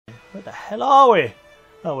Where the hell are we?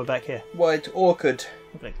 Oh, we're back here. White orchid.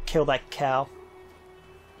 I'm gonna kill that cow.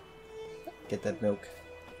 Get that milk.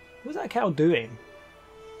 What's that cow doing?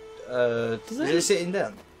 Is it sitting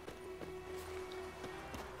down?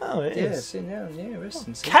 Oh, it is. Yeah, sitting down. Yeah,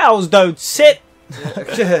 resting. Cows don't sit!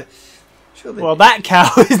 Yeah. Sure Well, that cow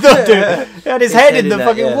is not doing. He had his head in the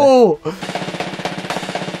fucking wall.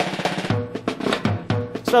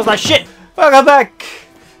 Smells like shit. Welcome back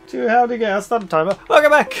to HowDoGame. I'll start a timer.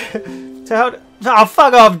 Welcome back to How. Oh,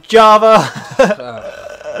 fuck off, Java.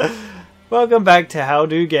 Welcome back to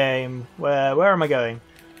HowDoGame. Where am I going?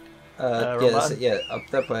 Yeah, that's it. Yeah, up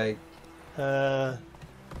that way. Where's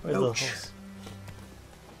the horse?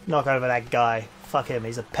 Knock over that guy. Fuck him.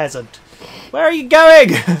 He's a peasant. Where are you going?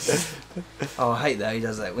 Oh, I hate that he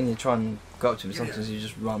does that. When you try and go up to him, sometimes he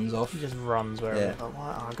just runs off. He just runs wherever. Yeah. Oh,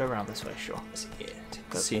 I'll go around this way, sure. Yeah,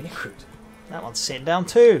 scenic route. That one's sitting down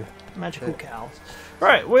too. Magical cows.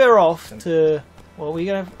 Right, we're off to. Well, we're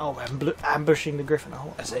gonna. Oh, we're ambushing the griffin.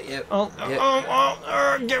 Oh, that's it. Yep.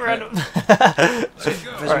 Get rid of him. So,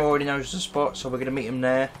 Vesma already knows the spot, so we're gonna meet him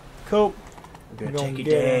there. Cool. We're gonna take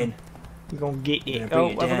it down. We're gonna get it. Gonna Oh,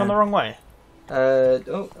 beat it have we down. gone the wrong way?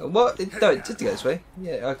 What? No, it did go this way.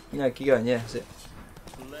 Yeah, keep going. Yeah, that's it.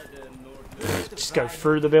 Just go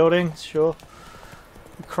through the building, sure.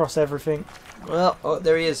 Across everything. Well, Oh,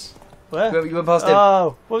 there he is. where? You went past him.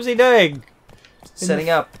 Oh, what was he doing? Setting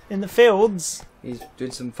up. In the fields. He's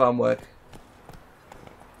doing some farm work.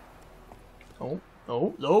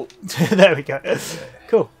 Oh, there we go.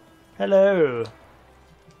 Cool. Hello.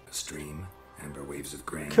 A stream, amber waves of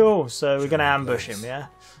grain. Cool. So we're gonna ambush him, yeah.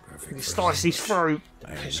 Perfect We for slice his throat.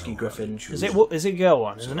 Pesky griffin. Is it a girl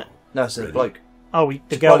one, isn't it? No, it's a bloke. Oh,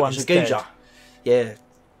 the girl one's It's a dead. geezer. Yeah,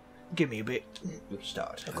 Give me a bit. we can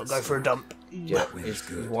start. I'll go for a dump. Yeah, his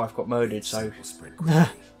wife got murdered, so will spread quickly.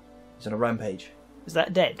 he's on a rampage. Is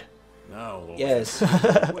that dead? Now, Yes.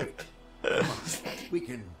 wait. Come on. We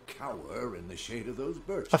can cower in the shade of those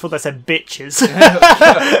birches. I thought that said bitches.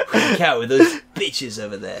 Cow with those bitches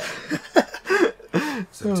over there.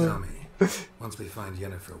 So tell me, once we find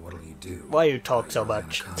Yennefer, what'll you do? Why you talk Are so you running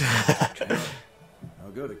much? a contract?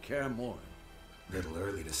 I'll go to Cairn. Little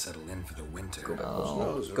early to settle in for the winter.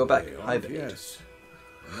 Go back, hibernate. Yes.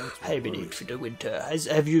 Hibernate for the winter.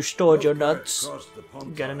 Have you stored your nuts?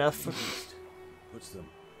 Got enough? Puts them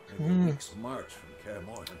in a week's march from Cairn.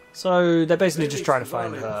 So they're basically just trying to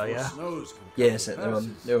find her, yeah? Yes,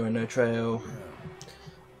 they're on no trail.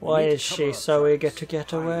 Why is she so eager to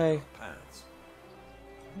get away?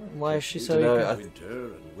 Why is she so No, eager?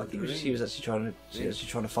 I think she was actually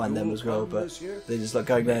trying to find them as well, but they're just like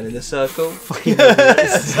going round in a circle.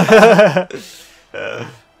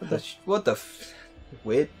 What the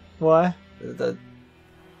weird. Why? The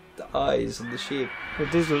eyes and the sheep.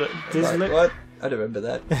 It does look. What? I don't remember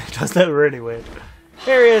that. It does look really weird.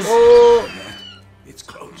 Here he is. Oh! It's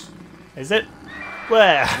close. Is it?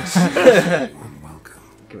 Where? Warm welcome.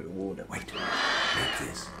 Give it a water. Wait. Take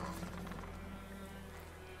this.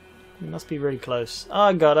 It must be really close.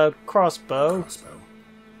 I got a crossbow. Crossbow.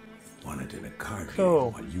 Wanted in a cart Cool.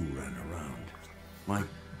 while you ran around. My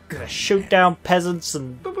Gonna shoot down peasants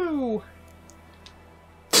and Boo-boo!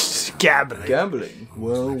 gambling. Gambling.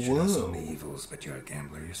 Whoa, Lectured us on whoa. the evils, but you're a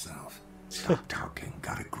gambler yourself. stop talking.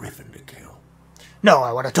 Got a griffin to kill. No,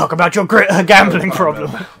 I want to talk about your gambling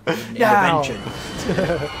problem. Now.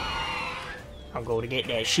 Intervention. I'm going to get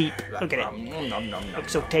that sheep. Look at it. Nom, nom, nom.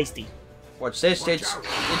 Looks so tasty. Watch this. It's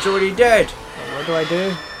already dead. What do I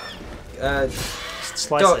do?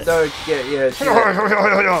 Slice it.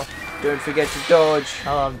 Don't forget to dodge.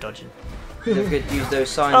 Oh, I'm dodging. Don't forget to use those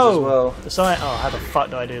signs Oh, as well. the sign. Oh, how the fuck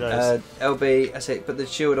do I do those? LB, that's it. Put the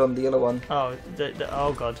shield on the yellow one. Oh,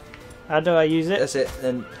 oh god. How do I use it? That's it.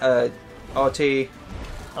 Then RT,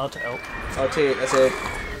 Oh, RT. That's it.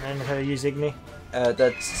 and how do I use Igni? That's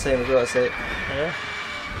the same as well. That's it. Yeah.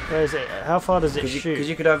 Where is it? How far does it shoot? Because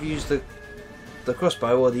you could have used the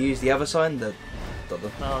crossbow or use the other sign, the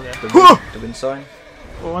Oh, okay. the wind sign.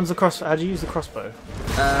 Well, one's the cross. How do you use the crossbow?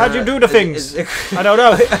 How do you do the things? Is- I don't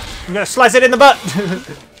know. I'm gonna slice it in the butt.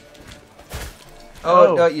 Oh,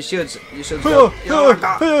 Oh. no, your shield's Can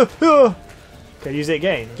I use it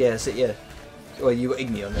again? Yeah, that's it, yeah. Well, you got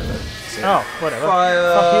Igni on there, though. So. Oh, whatever.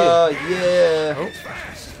 Fire! Fuck Yeah! Oh.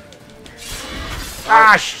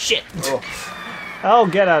 Ah, shit! Oh, Oh,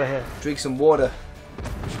 get out of here. drink some water.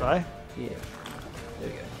 Should I? Yeah. There we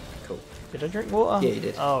go. Cool. Did I drink water? Yeah, you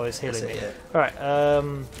did. Oh, it's healing That's me. it, Alright, I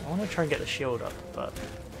want to try and get the shield up, but...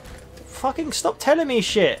 Fucking stop telling me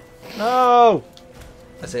shit! No!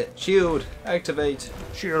 That's it. Shield. Activate.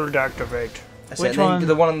 Shield activate. That's Which it. And one? then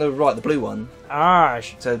the one on the right, the blue one. Ah.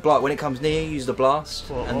 So when it comes near, use the blast.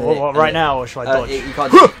 Right now, or should I dodge?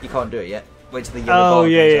 You can't do it yet. Wait till the yellow bar Oh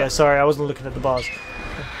yeah, comes yeah. up. Sorry, I wasn't looking at the bars.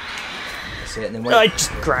 That's it. And then wait. I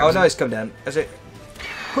just grabbed. Oh no, it's come down. That's it.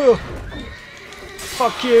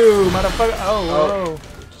 Fuck you, motherfucker! Oh.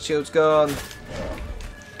 Shield's gone.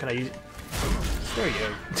 Can I use it? There you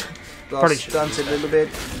go. Blast stunts it a little bit.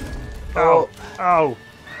 Oh. Oh.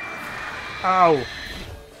 Oh.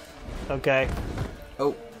 Okay.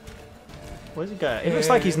 Oh. Where's he going? It looks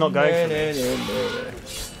like he's not going for me.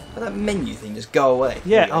 That menu thing just go away.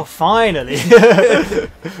 Yeah. Oh, finally. That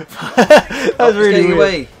was really weird.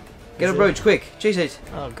 Away. Get a roach quick. Jesus.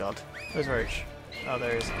 Oh god. Where's Roach? Oh,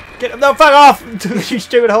 there he is. Get no, fuck off! You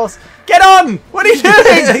stupid horse! Get on! What are you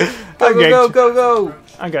doing? Go!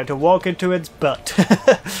 I'm going to walk into its butt.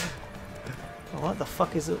 What the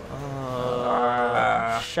fuck is it?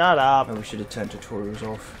 Shut up. Oh, we should have turned tutorials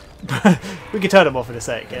off. We can turn them off in a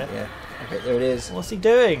sec, yeah? Yeah. Okay, there it is. What's he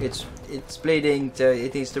doing? It's bleeding, so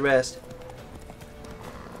it needs to rest.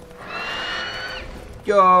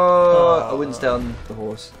 Yo! I wouldn't stay on the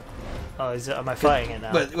horse. Oh, am I fighting it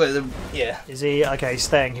now? Yeah. Is he? Okay, he's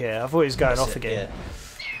staying here. I thought he was going off again. Yeah.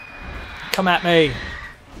 Come at me!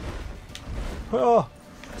 Oh,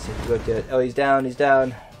 That's it, good, good. Oh, he's down.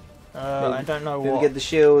 I don't know Maybe what. get the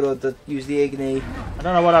shield or use the igni. I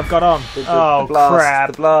don't know what I've got on. The Oh blast,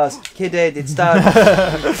 crap! The blast. Kidded, it's done.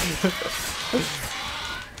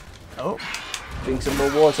 Oh Drink some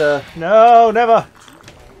more water. no, never!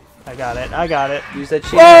 I got it. Use that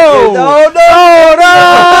shield. Whoa! Oh no!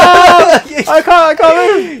 I can't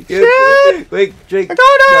move! Shit! Wait, drink. I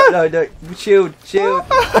got it! No. Shield.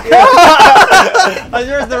 I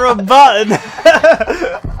pressed the wrong button.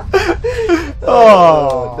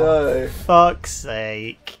 Oh no. Fuck's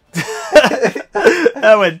sake.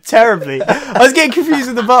 That went terribly. I was getting confused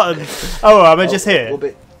with the button. Oh, am I just here? A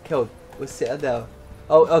bit killed. We'll sit down.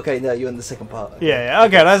 Oh, okay, no, you're in the second part. Okay. Yeah,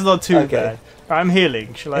 okay, that's not too Okay. bad. Right, I'm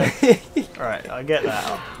healing, shall I? Right, I get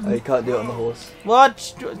that. Oh, you can't do it on the horse.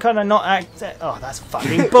 What? Can I not act? Oh, that's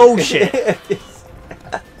fucking bullshit.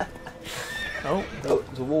 Oh, Oh,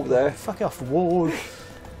 there's a wall there. fuck off, wall.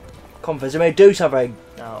 Confidence, you may do something.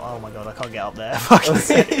 Oh my god, I can't get up there. Fucking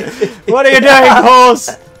sake. What are you doing,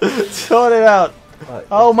 horse? Sort it out. Right.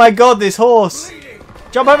 Oh my god, this horse.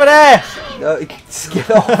 Jump over there. No, just get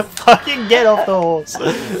off. Fucking get off the horse.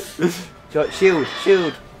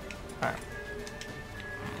 Shield. Alright.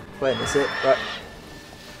 Wait, that's it. Right.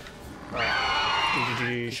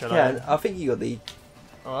 Shall Yeah, I think you got the.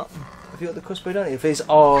 What? Have you got the crossbow, don't you? If it's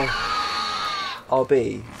RB,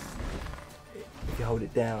 if you hold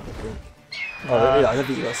it down, I think. Oh, I don't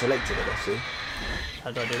think you got selected it actually.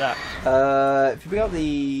 How do I do that? If you bring up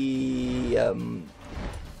the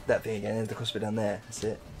that thing again, the crossbow down there.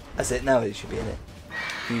 That's it. Now it should be in it.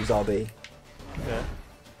 If you use RB. Okay.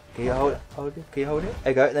 Can you hold it? Can you hold it?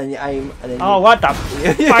 There you go. And then you aim, and then. Oh, what the fuck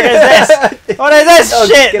is this? What is this Oh,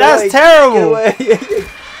 shit? get That's away, terrible. Get away.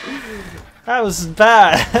 That was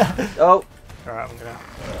bad. Oh. Alright, I'm gonna.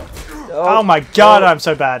 Oh my god, I'm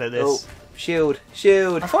so bad at this. Oh. Shield.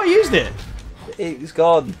 I thought I used it. It's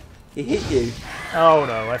gone. He hit you. Oh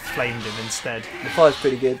no, I flamed him instead. The fire's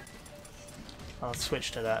pretty good. I'll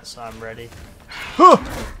switch to that so I'm ready. No,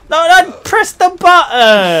 don't press the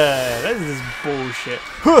button! This is bullshit.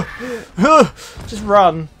 Just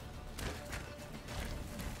run.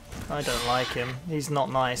 I don't like him. He's not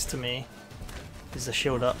nice to me. Is the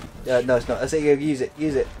shield up? No, it's not. That's it. Use it.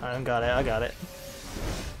 I got it.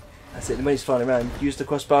 That's it. The money's flying around. Use the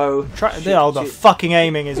crossbow. The fucking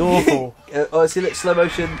aiming is awful. Oh, see, look, slow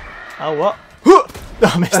motion. Oh, what?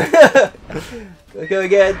 I missed it. Go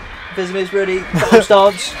again. Beardism is ready. Double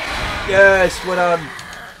stance. Yes, well done.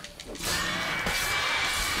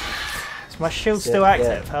 Is my shield still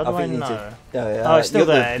active? Yeah. How do I think you need know? to- No, Oh, it's still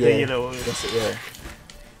you're there. yeah. The little... That's it, yeah.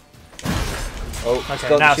 Oh, Okay, it's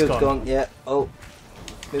gone. now it's Shield's gone. gone. Yeah. Oh,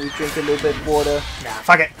 maybe drink a little bit of water. Nah,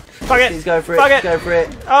 fuck it. He's going for it. Fuck it. Go for it.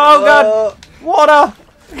 Oh god. Water.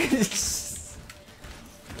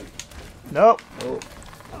 Nope. Oh,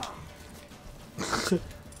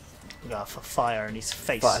 Go for fire in his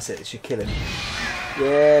face. but that's it. It should kill him.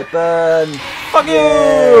 Yeah, burn. Fuck you!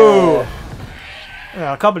 Yeah. Oh,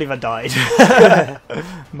 I can't believe I died.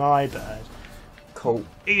 My bad. Cool.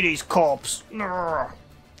 Eat his corpse. Urgh.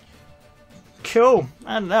 Cool.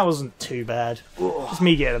 And that wasn't too bad. Just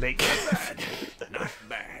me getting a bit.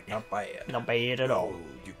 Not bad. Not bad at all. Oh,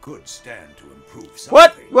 you could stand to improve something.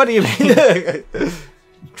 What? What do you mean?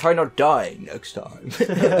 Try not dying next time.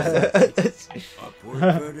 Upward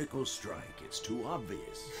vertical strike. It's too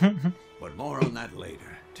obvious. But more on that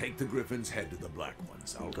later. Take the griffin's head to the black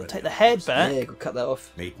ones. I'll Take the head back. Yeah, go cut that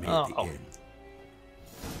off. Meet me Oh. at the inn.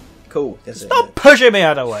 Cool. That's it. Stop pushing me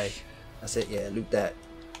out of the way. That's it. Yeah, loot that.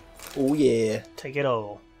 Oh yeah. Take it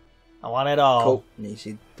all. I want it all. Cool. And you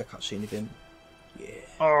see the cutscene of him. Yeah.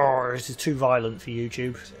 Oh, this is too violent for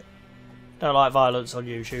YouTube. Don't like violence on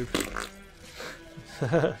YouTube.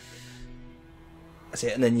 That's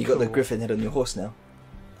it. And then you got the Cool. griffin head on your horse now.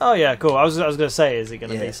 Oh yeah, cool. I was gonna say, is it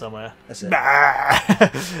gonna Yeah. be somewhere? That's it.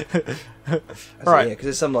 That's Right. Yeah, because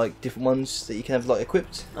there's some like different ones that you can have like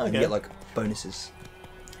equipped and Okay. you get like bonuses.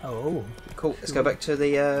 Oh, Cool. Let's go back to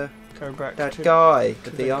the go back that to guy with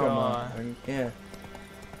the the armor. guy. And, yeah.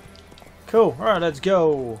 Cool. All right, let's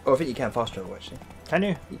go. Oh, I think you can fast travel actually. Can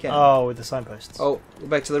you? You can. Oh, with the signposts. Oh, we're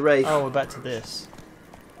back to the Wraith. Oh, we're back to this.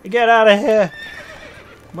 Get out of here!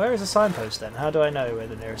 Where is the signpost then? How do I know where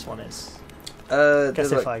the nearest one is? Guess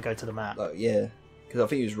they're if I go to the map. like, yeah, because I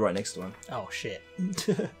think he was right next to one. Oh shit.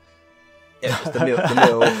 Yeah, it's the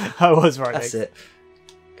mill. I was right That's next. it.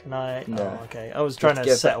 Can I? No. Oh, okay. I was trying to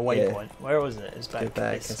Go set a back, yeah. waypoint. Where was it? It's back, Go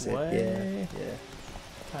back. this That's way. it. Yeah.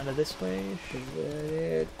 Kind of this way.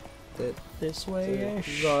 This way.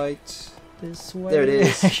 Right. This way. There it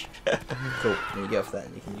is. Cool. Then you get off that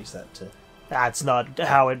and you can use that to. That's not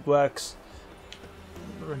how it works.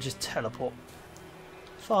 Or just teleport.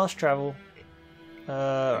 Fast travel.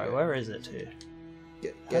 Right, where is it to?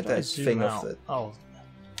 Get How do I that zoom thing out? off the. Oh.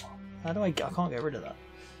 How do I can't get rid of that.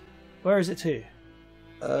 Where is it to?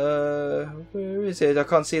 Where is it? I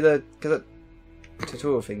can't see the because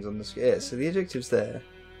tutorial things on the screen. Yeah, so the objective's there.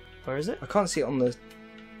 Where is it? I can't see it on the.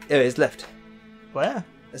 There it is, left. Where?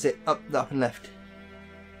 That's it. Up and left.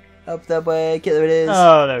 Up that way. Get there. It is.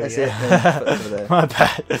 Oh, there we That's go. it. Then put it over there. My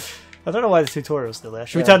bad. I don't know why the tutorial's still there.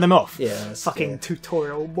 Should we Yeah. turn them off? Yeah. That's, Fucking yeah.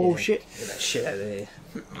 tutorial bullshit. Get that shit out of here.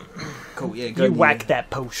 Cool. Yeah. You whack that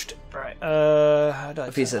post. Right. How do I?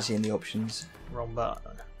 I think it's actually in the options. Wrong button.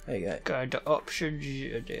 There you go. Go to options.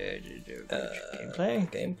 Gameplay.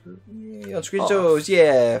 Game. Yeah, on screen tools.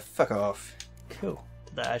 Yeah. Fuck off. Cool.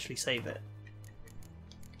 Did that actually save it?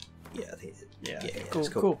 Yeah. I think. Yeah. Yeah. Cool. It's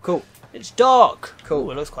Cool. Cool. It's dark. Cool.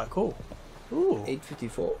 Ooh, it looks quite cool. Ooh.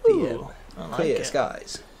 8:54 p.m. Ooh, I like Clear it.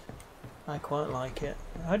 skies. I quite like it.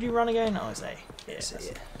 How do you run again? Oh, it's A. Yeah. So,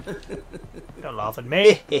 that's yeah. it. Don't laugh at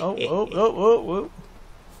me. Oh.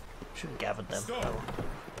 Should have gathered them. Stop. Oh.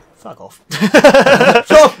 Fuck off.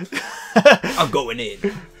 I'm going in.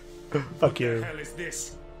 Fuck What the you. hell is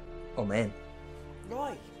this? Oh man.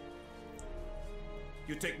 Right.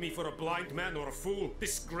 You take me for a blind man or a fool?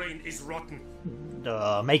 This grain is rotten.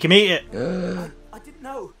 Make him eat it. I didn't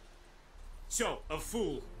know. So, a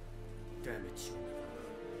fool. Damn it, you.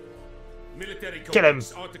 Military Kill him.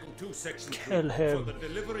 Codes, Article 2, Section 3. Kill him. For the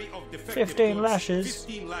delivery of defective 15 goods, lashes.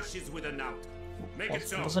 15 lashes with a knout. Make it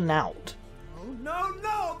so. What's a knout? Oh,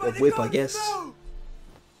 no, A whip, I guess. No.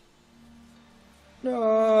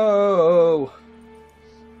 No.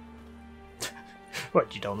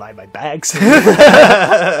 What, you don't like my bags?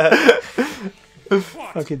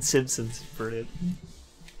 What? Fucking Simpsons. Brilliant.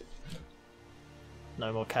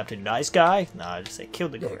 No more Captain Nice Guy? No, I just say kill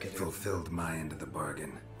the griffin. Fulfilled my end of the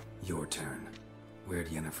bargain. Your turn. Where'd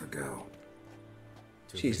Yennefer go?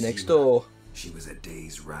 To She's receive next her. door. She was a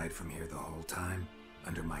day's ride from here the whole time.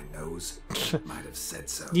 Under my nose. Might have said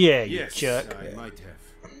so. Yeah, you Yes, jerk. I might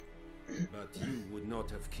have. But you would not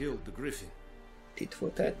have killed the griffin. Tit for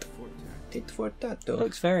tat. For that. Tit for tat. Dog.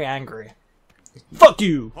 Looks very angry. Fuck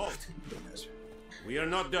you! Halt! We are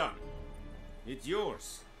not done. It's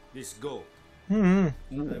yours, this gold. Hmm.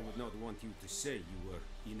 I would not want you to say you were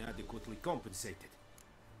inadequately compensated.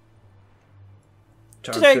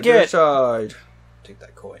 Take Transfer it. side. Take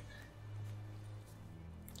that coin.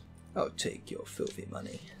 I'll take your filthy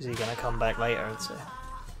money. Is he gonna come back later and say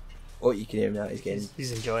Or you can hear him now. He's getting.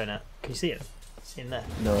 he's enjoying it? Can you see it? Is he in there?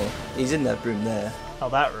 No, he's in that room there. Oh,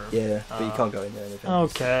 that room. Yeah, but you Ah. can't go in there. Anything.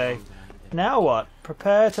 Okay. Now what?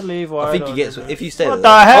 Prepare to leave. I think you get if you stay What there. the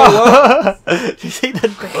Oh, what? hell? You see that?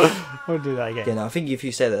 We'll do that again. Yeah, no, I think if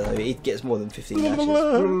you stay there, though, he gets more than 15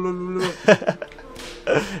 lashes.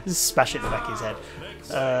 Just smash it in the back of his head.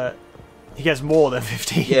 He gets more than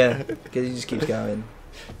 15. Yeah, because he just keeps going.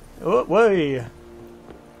 Oh, whoa.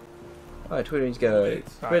 Right, where do we go? Right,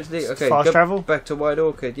 Where's the okay? fast go travel? back to White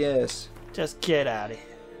Orchid. Yes. Just get out of here.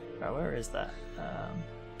 Right, where is that?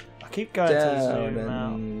 I keep going to Down zoom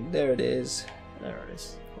out. and there it is. There it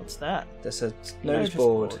is. What's that? That's a notice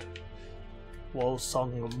board.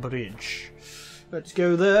 Walsong Bridge. Let's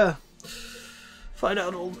go there. Find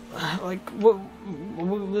out all like what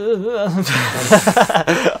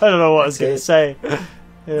I don't know what I was going to say.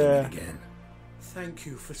 Yeah. Again. Thank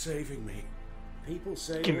you for saving me. People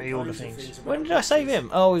say Give me all the kinds of things. about When did I save him?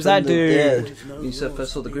 Oh, it was From that the- dude. Yeah, you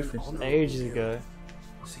first saw the griffin. Ages ago.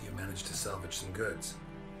 So you managed to salvage some goods.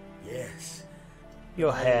 Yes.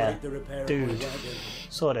 Your I hair. like the repair of my Dude. wagon.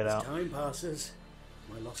 Sort it As out. time passes,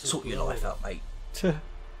 my losses Sort your grow. life out, mate. Do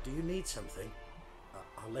you need something?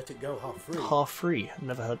 I'll let it go half free. Half free. I've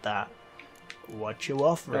never heard that. What you No,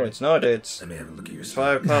 offering? it's not. It's Let me have a look at your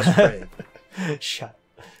 5 past 3. Shut.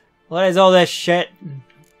 What is all this shit?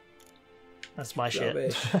 That's my shit.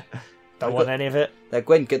 Rubbish. Don't want any of it.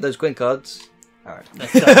 Gwen, get those Gwen cards. Alright.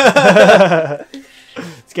 Let's go.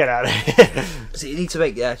 Let's get out of here. So you need to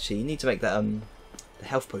make that the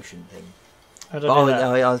health potion thing. I don't know that.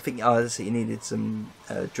 No, I think that's it. You needed some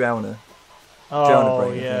drowner. Drowner Oh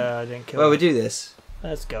brain, I yeah, I didn't kill. Well, we him. do this,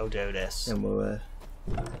 Let's go do this. and we'll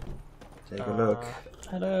take a look.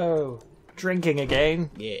 Hello. Drinking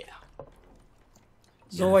again. Yeah.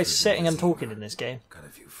 There's always sitting and talking in this game. Got a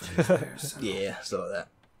few friends there, so Yeah, stuff like that.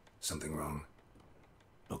 something wrong.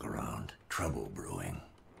 Look around. Trouble brewing.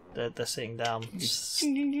 They're sitting down.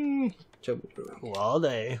 Trouble brewing. Who are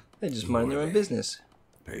they? They're just minding their own business.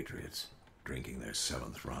 Patriots drinking their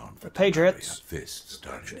 7th round. The Patriots. Fists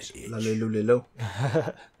starting to itch. Lalo.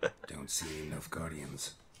 Don't see enough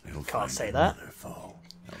guardians. They'll Can't find say that. another foe.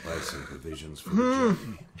 I'll buy some provisions for the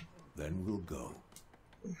journey. Then we'll go.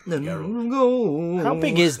 Go. How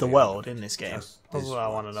big is the world in this game? That's what I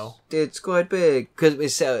want to know. It's quite big because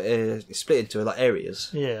it's split into like areas.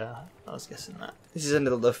 Yeah, I was guessing that. This is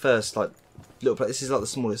only the first like little place. This is like the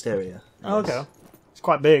smallest area. Oh, okay. It's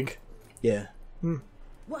quite big. Yeah.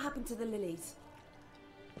 What happened to the lilies?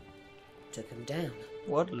 Took him down.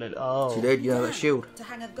 What? Oh. See there, you know that shield. To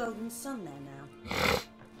hang a golden sun there now.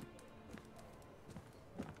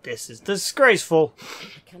 This is disgraceful.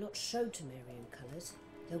 I cannot show Temerian colours.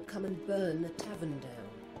 They'll come and burn the tavern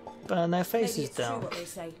down. Burn their Maybe faces it's true down. what they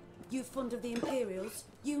say. You fond of the Imperials?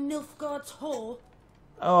 You Nilfgaard's whore?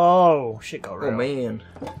 Oh, shit got real. Oh man.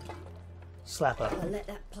 Slap her. I'll let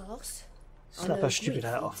that pass. I Slap know her stupid grief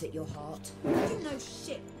hat eats off. at your heart. You know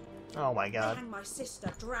shit. Oh my They god. hanged my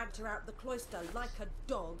sister, dragged her out the cloister like a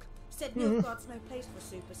dog. Said Nilfgaard's no place for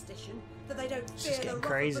superstition, that they don't This fear is the getting wrath of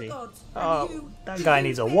crazy. the gods. Oh, And you, that guy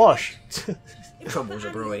needs a fear wash. it. If Troubles the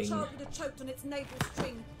are brewing. child would have choked on its navel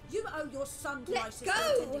string, you owe your son to Let my sister go!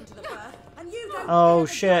 attending to the birth, and you don't Oh fear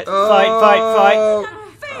the shit. gods. Fight. You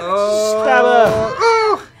don't fear Stab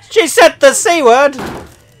her. She said the C word.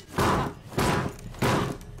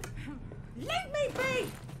 Leave me be!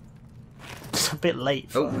 It's a bit late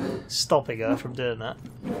for Oh. stopping her from doing that.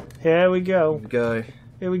 Here we go. Go.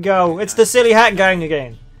 Here we go. It's the silly hat gang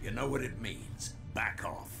again. You know what it means. Back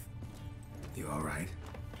off. You alright?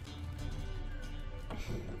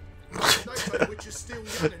 Which is still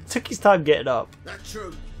young and Took his time getting up. that's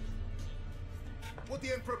true. What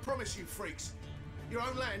the Emperor promised you, freaks? Your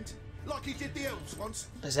own land, like he did the elves once.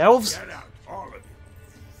 There's elves. Get out, all of you.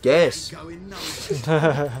 Yes. Going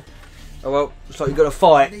nowhere. Oh well, looks like you got to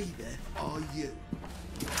fight. Neither are you.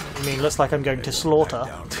 I mean, looks like I'm going to slaughter.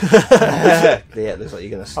 Yeah, it looks like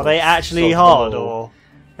you're gonna. Are they actually slaughter hard them all. or?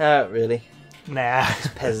 Not really. Nah.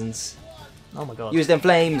 Peasants. Oh my god. Use them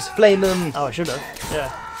flames. Flame them. Oh, I should have.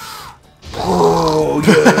 Yeah. Oh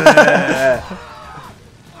yeah.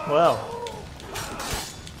 Well.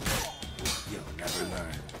 You'll never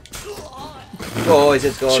learn. Oh, his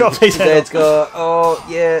head's gone. Chop his head head's off. gone. Oh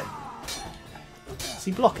yeah. Is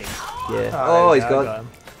he blocking? Yeah. Oh, Oh, there he's we go, I gone. got him.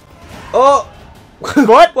 Oh.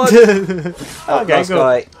 What? What? Okay, Last cool.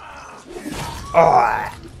 guy.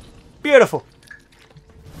 Oh, beautiful.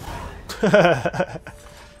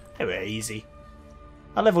 They were easy.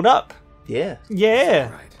 I leveled up. Yeah. Yeah.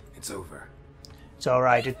 Alright, it's over. It's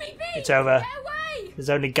alright. It's over. There's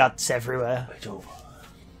only guts everywhere. It's over.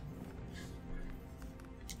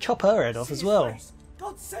 Chop her head off as well.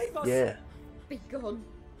 God save us! Yeah. Be gone,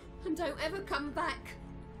 and don't ever come back.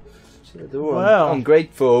 They're all Well.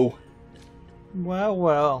 ungrateful.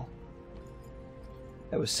 Well.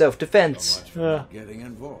 That was self-defense. Yeah. Getting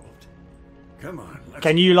involved. Come on. Let's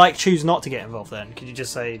Can you like choose not to get involved then? Could you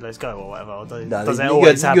just say let's go or whatever? Or does, No, does it you,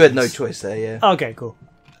 always had, you had happens? no choice there. Yeah. Okay, cool.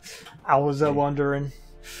 I was wondering.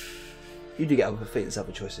 You do get other feet.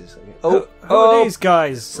 Other choices. Okay. Who are these It's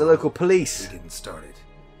guys? the local police. We didn't start it.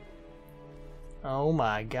 Oh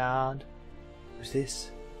my god. Who's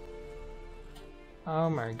this? Oh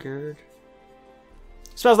my god.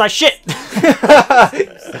 Smells like shit!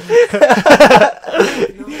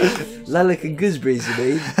 Lilac and gooseberries, you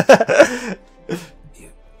mean?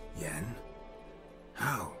 Yen?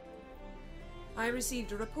 How? I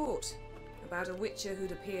received a report about a witcher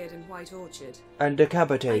who'd appeared in White Orchard, And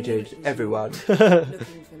decapitated everyone.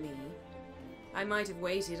 looking for me. I might have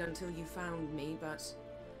waited until you found me, but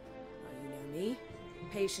well, you know me.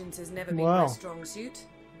 Patience has never been my Wow. strong suit.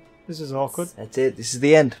 This is awkward. That's it. This is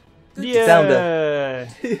the end. Yeah. Found her.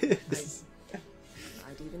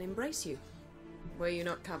 I'd even embrace you. Were you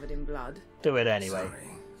not covered in blood? Do it anyway. Sorry.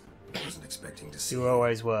 I wasn't expecting to see You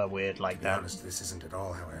always were weird like To be that. honest, this isn't at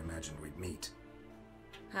all how I imagined we'd meet.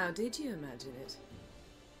 How did you imagine it?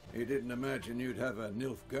 You didn't imagine you'd have a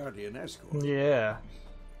Nilfgaardian escort. Yeah.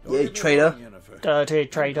 Don't Yeah, get me traitor. wrong, Yennefer. Dirty I'm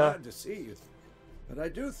traitor. glad to see you, but I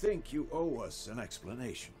do think you owe us an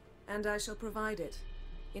explanation. And I shall provide it.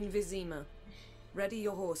 In Vizima. Ready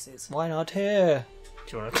your horses. Why not here?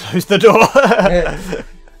 Do you want to close the door?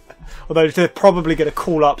 Although they're probably going to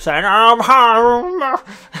call up saying, I'm home.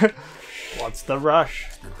 What's the rush?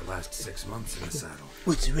 Spent the last 6 months in the saddle.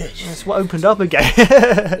 What's the rich? That's what opened up again.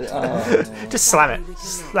 Oh. Just slam it.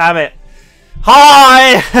 Slam it.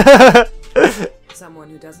 Hi! Someone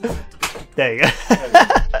who doesn't have to be. There you go.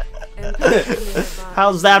 Emperor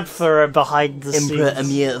How's that for a behind the Emperor scenes?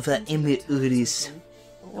 Amir of Emir Uris.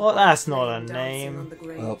 Well, that's not a dancing name. on the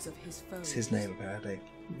graves Well, of his foes. It's his name, apparently.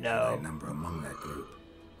 High No. number among that group.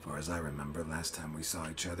 Far as I remember, last time we saw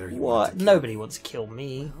each other, you What? wanted to kill Nobody me. wants to kill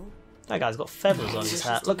me. Well, That guy's got feathers on his wishes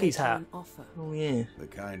hat. to Look at his make you hat. an offer. Oh, yeah. The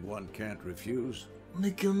kind one can't refuse.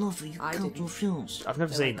 Make an offer you I can't didn't. refuse. I've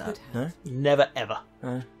never Though I seen that. could have. No? Never ever.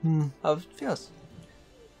 No. I think I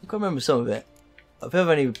can't remember some of it. I've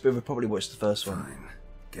only ever probably watched the first one. Fine.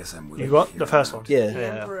 Guess I'm willing You to got hear the first him one? out. Yeah. The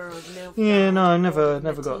Yeah. Emperor of Nilfgaard, Yeah, no, I never Lord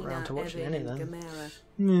got Bettina, around to watching Evin, any of them. Gamera,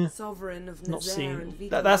 Yeah. Sovereign of Not Nazaire seen- and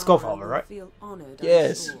that's Vicarar Godfather, will right? feel honoured, I'm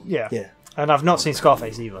Yes. sure. Yeah. Yeah. And I've not seen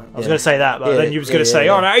Scarface either. I was Yeah. going to say that, but Yeah, then you was going yeah, to say,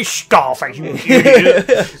 yeah. oh, no, it's Scarface, you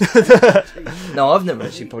idiot. No, I've never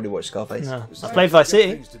actually probably watched Scarface. No. I played Vice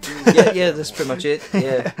City. Things to do. Yeah, yeah, that's pretty much it.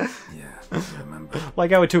 Yeah. Yeah, I remember.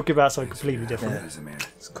 Like how we're talking about something completely different. There's Amir.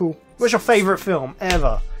 It's cool. What's your favourite film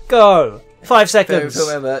ever? Go! 5 Favorite seconds.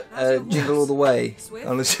 film ever? Jingle All the Way. Swift.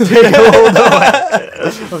 Honestly.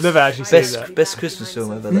 I've never actually seen that. Best Christmas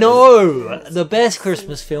film ever. No! The best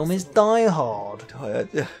Christmas film is Die Hard.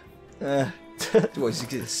 Tired. What's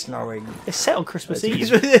it? Snoring. It's set on Christmas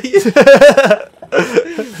Eve.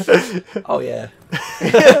 Oh yeah.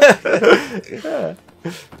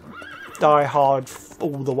 Die Hard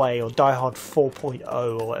all the way, or Die Hard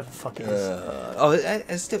 4.0, or whatever the fuck it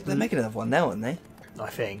is. They're making another one now, aren't they? I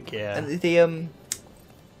think, yeah. And they had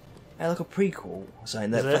like a prequel or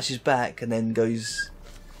something that Is it? flashes back and then goes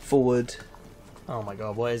forward. Oh my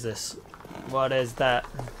god, what is this? What is that?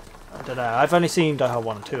 I don't know. I've only seen Die Hard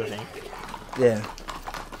 1 and 2, I think. Yeah.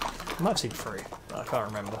 I might have seen 3, but I can't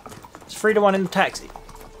remember. Is 3 the one in the taxi?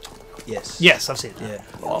 Yes. Yes, I've seen that. Yeah.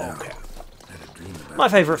 Oh, okay. I had a dream about My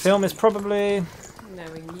it. favourite film is probably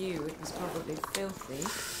Knowing you, it was probably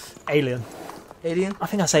filthy. Alien. Alien. I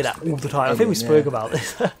think I say that all the time. I think we Alien, spoke yeah. about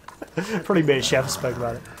this. Probably me and Chef spoke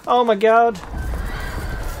about it. Oh my god.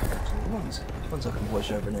 Ones I can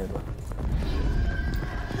watch over and over.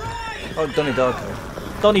 Oh, Donnie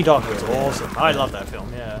Darko. Donnie Darko is awesome. I love that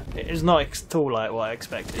film, yeah. It is not at all like what I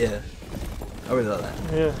expected. Yeah. I really like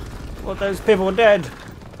that. Yeah. What, those people are dead.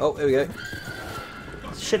 Oh, here we go.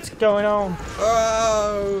 Shit's going on.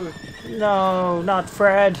 Oh! No, not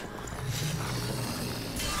Fred.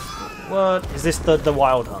 What? Is this the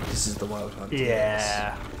Wild Hunt? This is the Wild Hunt. Yeah.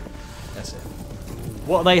 Yes. That's it.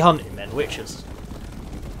 What are they hunting then? Witches?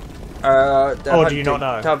 Or do you not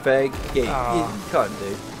know? Can't beg. Yeah, Ah. you can't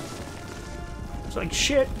do. It's like,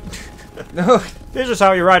 shit. No. This is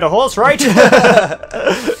how you ride a horse, right?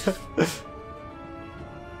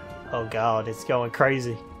 Oh god, it's going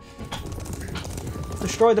crazy.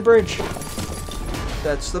 Destroy the bridge.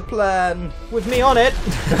 That's the plan. With me on it.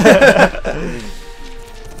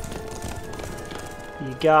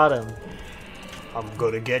 You got him. I'm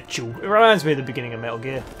gonna get you. It reminds me of the beginning of Metal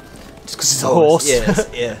Gear. Just because it's a horse. Yes,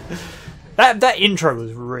 yeah. That intro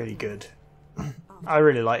was really good. I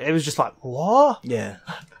really like it. It was just like, what? Yeah.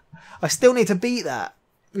 I still need to beat that.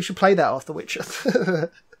 We should play that after Witcher.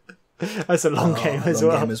 That's a long game as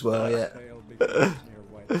Long well. game as well, yeah.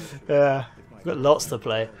 Yeah. We've got lots to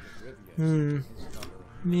play.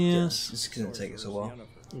 Yes. This is going to take us a while.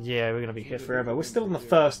 Yeah, we're going to be here forever. We're still on the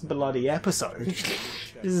first bloody episode.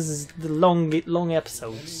 This is the long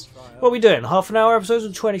episodes. What are we doing? Half an hour episodes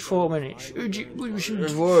or 24 minutes?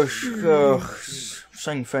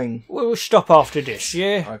 Same thing. We'll stop after this,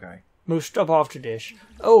 yeah? Okay. We'll stop after this.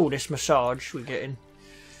 Oh, this massage we're getting.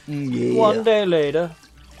 Yeah. One day later.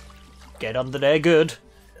 Get under there good.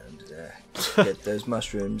 And get those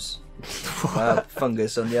mushrooms.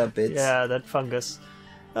 Fungus on the other bits. Yeah, that fungus.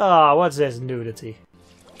 Ah, what's this nudity?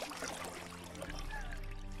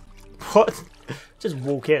 What? Just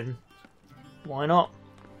walk in. Why not?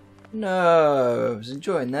 No, I was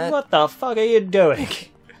enjoying that. What the fuck are you doing?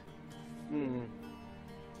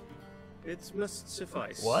 It must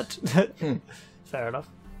suffice. What? Fair enough.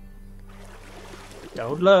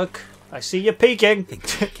 Don't look. I see you peeking. Who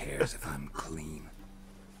cares if I'm clean?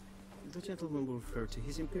 The gentleman will refer to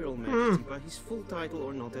His Imperial Majesty by his full title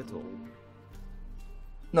or not at all.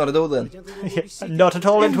 Not at all then. The gentleman will be seated Not at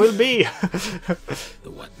all it will be.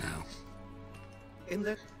 The what now? in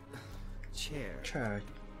that chair. Chair.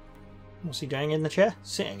 What's he doing in the chair?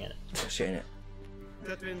 Sitting in it. Shitting it.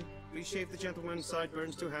 That when we shave the gentleman's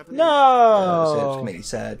sideburns to have So No! it's make you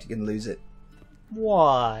sad. You're gonna lose it.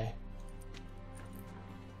 Why?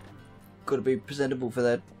 Got to be presentable for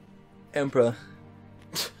that emperor.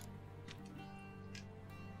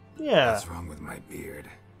 Yeah. What's wrong with my beard?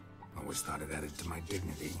 Always thought it added to my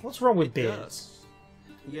dignity. What's wrong with beards?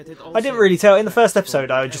 Yet it I didn't really tell. In the first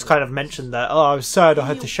episode, I just kind of mentioned that, oh, I was sad I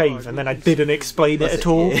had to shave, and then I didn't explain it at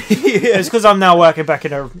all. It's because I'm now working back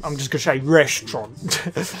in I'm just going to say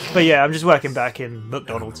restaurant. But yeah, I'm just working back in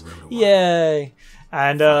McDonald's. Yay!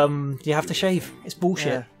 And you have to shave. It's bullshit.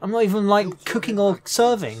 Yeah. I'm not even like cooking or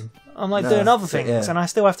serving. I'm like No, doing other so, things, yeah. and I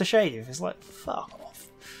still have to shave. It's like, fuck off.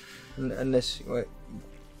 Unless you're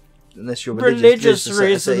Religious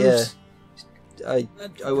religious. reasons. Yeah.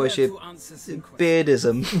 I worship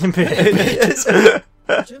Beardism.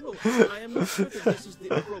 General, I am not sure that this is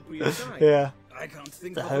the appropriate time. Yeah. I can't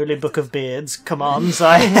think The of Holy Book of Beards commands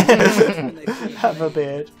I have a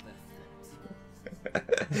beard. Do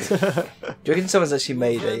you reckon someone's actually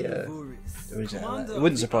made a original on that? It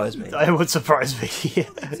wouldn't surprise me. It would surprise me.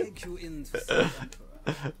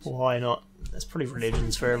 Why not? There's probably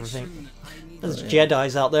religions for everything. There's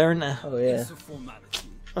Jedis out there, isn't there? Oh yeah.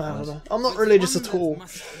 I don't know. I'm not religious at all.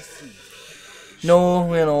 No,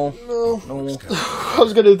 you know. No. I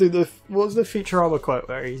was gonna do what was the Futurama quote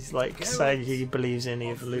where he's like saying he believes in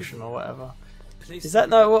evolution or whatever. Is that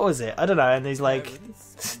what was it? I don't know. And he's like,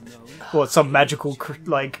 what? Some magical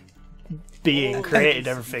being created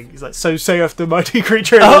everything. He's like, so say after mighty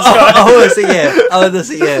creature in the sky. That's it, yeah. That's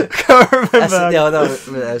it, yeah. Can't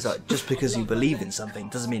remember. I was like, just because you believe in something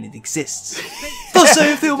doesn't mean it exists. Thus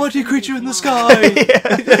saith the almighty creature in the sky.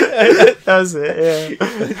 That's it,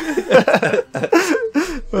 yeah.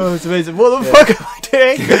 Oh, it's amazing. What the fuck am I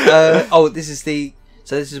doing? This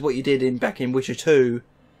is what you did back in Witcher 2.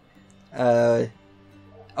 Go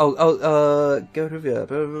review.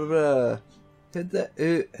 Blah, blah, blah.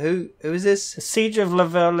 Who is this? The Siege of La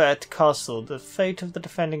Violette Castle. The fate of the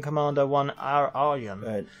defending commander, one Aryan.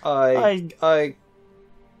 Right. I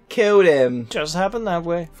killed him. Just happened that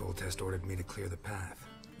way. Full test ordered me to clear the path.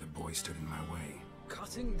 The boy stood in my way.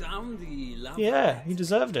 Cutting down the lava. Yeah, he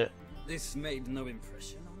deserved it. This made no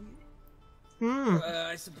impression on you.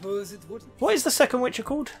 I suppose it wouldn't. What is the second Witcher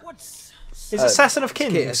called? What's Is Assassin of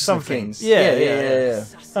Kings? Assassin of Something. Kings. Yeah.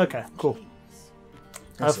 Okay, cool.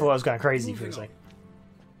 I thought I was going crazy for a second.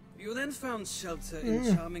 You then found shelter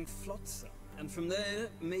in charming Flotsam, and from there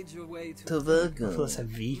made your way to vegan. I thought I said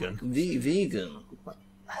vegan. Vegan.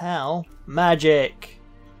 How? Magic.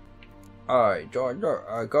 Alright,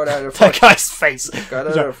 I got out of That guy's face. Got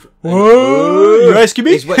out of. Whoa! You asking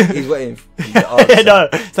me? He's waiting. Yeah, no.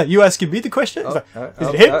 It's like, you asking me the question? Is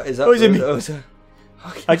it him? Or is it me?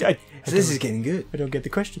 This is getting good. I don't get the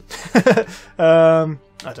question.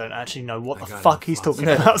 I don't actually know what the fuck he's talking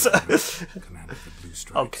about.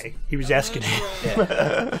 Okay, he was asking him.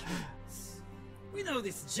 Yeah. We know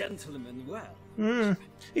this gentleman well.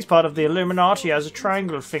 He's part of the Illuminati. He has a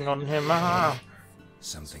triangle thing on him.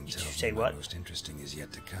 Something Did you tells say me what? my most interesting is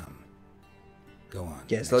yet to come. Go on.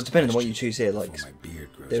 Yeah, so depending on what you choose here, like before my beard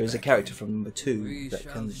grows there is a back character in. from number 2 We that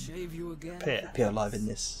shall can shave you again. appear live in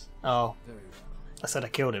this. Oh, I said I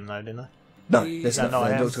killed him though, didn't I? No, let's No, not. no, I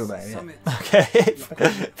Don't am. talk about him yet. Okay,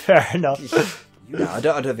 fair enough. No, I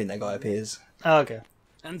don't think that guy appears. Oh, okay,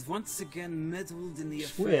 And once again meddled in the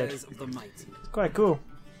weird. affairs of the mighty. it's quite cool.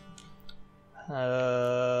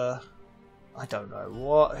 I don't know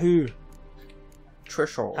what. Who?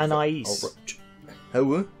 Threshold. Anais.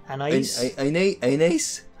 Who? Anais.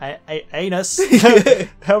 Anais? Anus.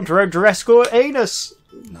 Helped Road to escort Anus.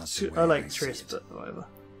 Not the way I like see Tris, it. but whatever.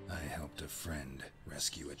 I helped a friend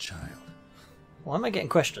rescue a child. Why am I getting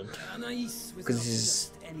questioned? Anais was Because not this is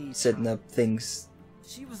just any setting child. up things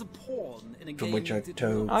She was a pawn in a from game which I you did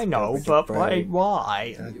told. not- I know, but why?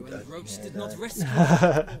 You and Roach did not no. rescue.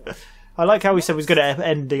 I like how we said we was going to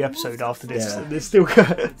end the episode after this. Yeah. And it's still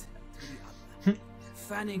good.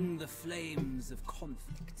 Fanning the flames of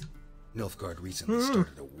conflict. Nilfgaard recently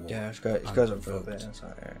started a war. Yeah, it goes on for a bit. That's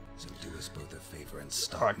alright. So do us both a favor and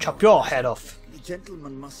stop. Alright, chop your head off. The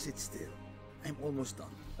gentleman must sit still. I'm almost done.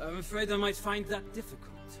 I'm afraid I might find that difficult.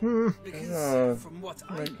 Because from what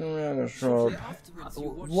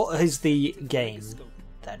what is the game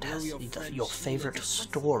that has your favourite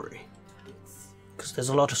story? Because there's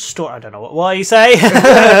a lot of story. I don't know what you say.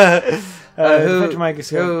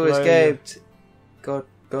 Who escaped? God,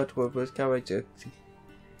 what was character?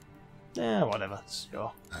 Yeah, whatever.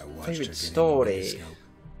 Sure. I watched Favorite her story. getting away,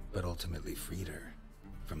 but ultimately freed her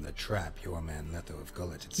from the trap your man Leto of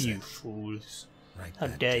Gullet had set. You fools! Write How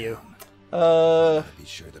that dare you? down. Be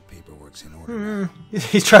sure the paperwork's in order. Now.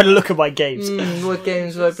 He's trying to look at my games. What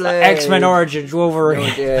games do I play? X-Men Origins,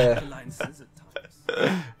 Wolverine. Oh, yeah.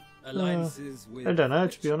 I don't know,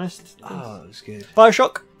 to be honest. Oh, it was good.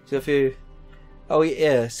 Bioshock. So if you, oh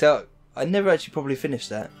yeah, so I never actually probably finished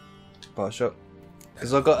that Bioshock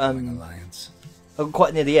because I got Alliance. I got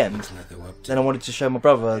quite near the end. Then I wanted to show my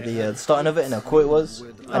brother the starting of it and how cool it was,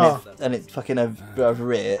 and it fucking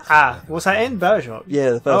overwrit it. Ah, was that in Bioshock?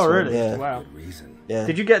 Yeah, the first one. really? Yeah. Wow. Yeah.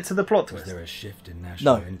 Did you get to the plot twist? Was there a shift in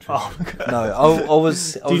national interest? Oh, no. I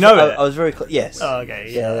was. Do you know it? I was very close. Yes. Oh, okay.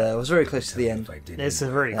 Yeah, I was very close to the end. It's a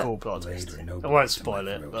very cool plot twist. I won't spoil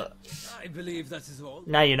it, but I believe that is all.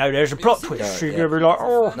 now you know there's a plot twist. You're gonna be like,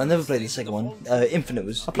 oh. I never played the second one. Infinite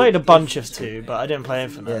was. I played a bunch of 2, but I didn't play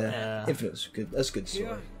Infinite. Yeah. Infinite was good. That's a good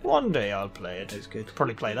story. One day I'll play it. It's good.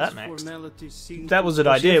 Probably play that next. That was an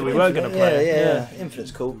idea we were going to play. Yeah.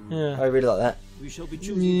 Infinite's cool. Yeah. I really like that. We shall be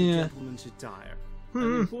choosing the gentleman's attire.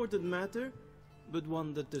 An important matter, but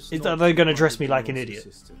one that does Is not that they're going to dress me require like an idiot?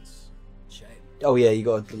 assistance. Oh yeah, you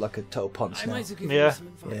got like a total punch now. Yeah.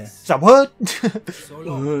 Yeah. Is that what?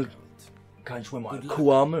 Can't you wear my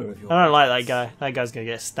cool armor? I don't like that guy. That guy's going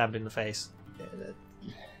to get stabbed in the face.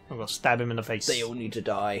 I'm going to stab him in the face. They all need to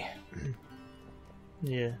die.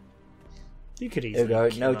 Yeah. You could There easily we go.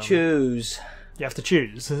 kill Now them. choose. You have to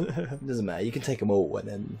choose. It doesn't matter. You can take them all and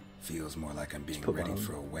then. Feels more like I'm being put ready one on.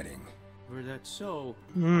 for a wedding. Were that so,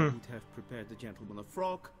 I would have prepared the gentleman a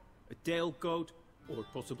frock, a tailcoat, or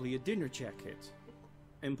possibly a dinner jacket.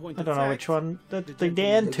 In point I of don't know fact, which one. The gentleman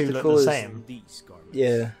end two the look the colours. same. these garments.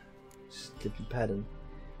 Yeah. Just different pattern.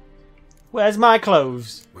 Where's my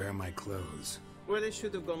clothes? Where are my clothes? Where they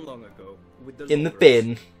should have gone long ago, with the In the lawyers.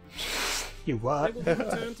 bin. You I what? will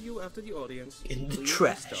return to you after the audience. In the so you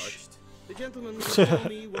trash. can start. The gentleman will tell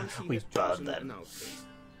me once he We has burned chosen them. an outfit.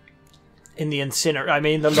 In the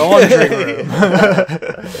the laundry room.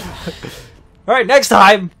 Right, next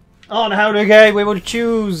time on HowDoGame we will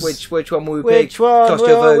choose Which one will we pick? which one Cast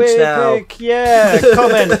your will votes we now. pick. Yeah,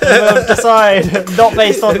 comment and we'll decide. Not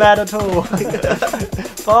based on that at all.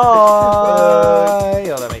 Bye.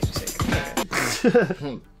 Oh, that makes me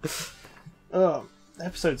sick. Oh,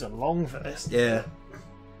 episodes are long for this. Yeah.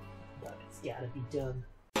 But it's gotta be done.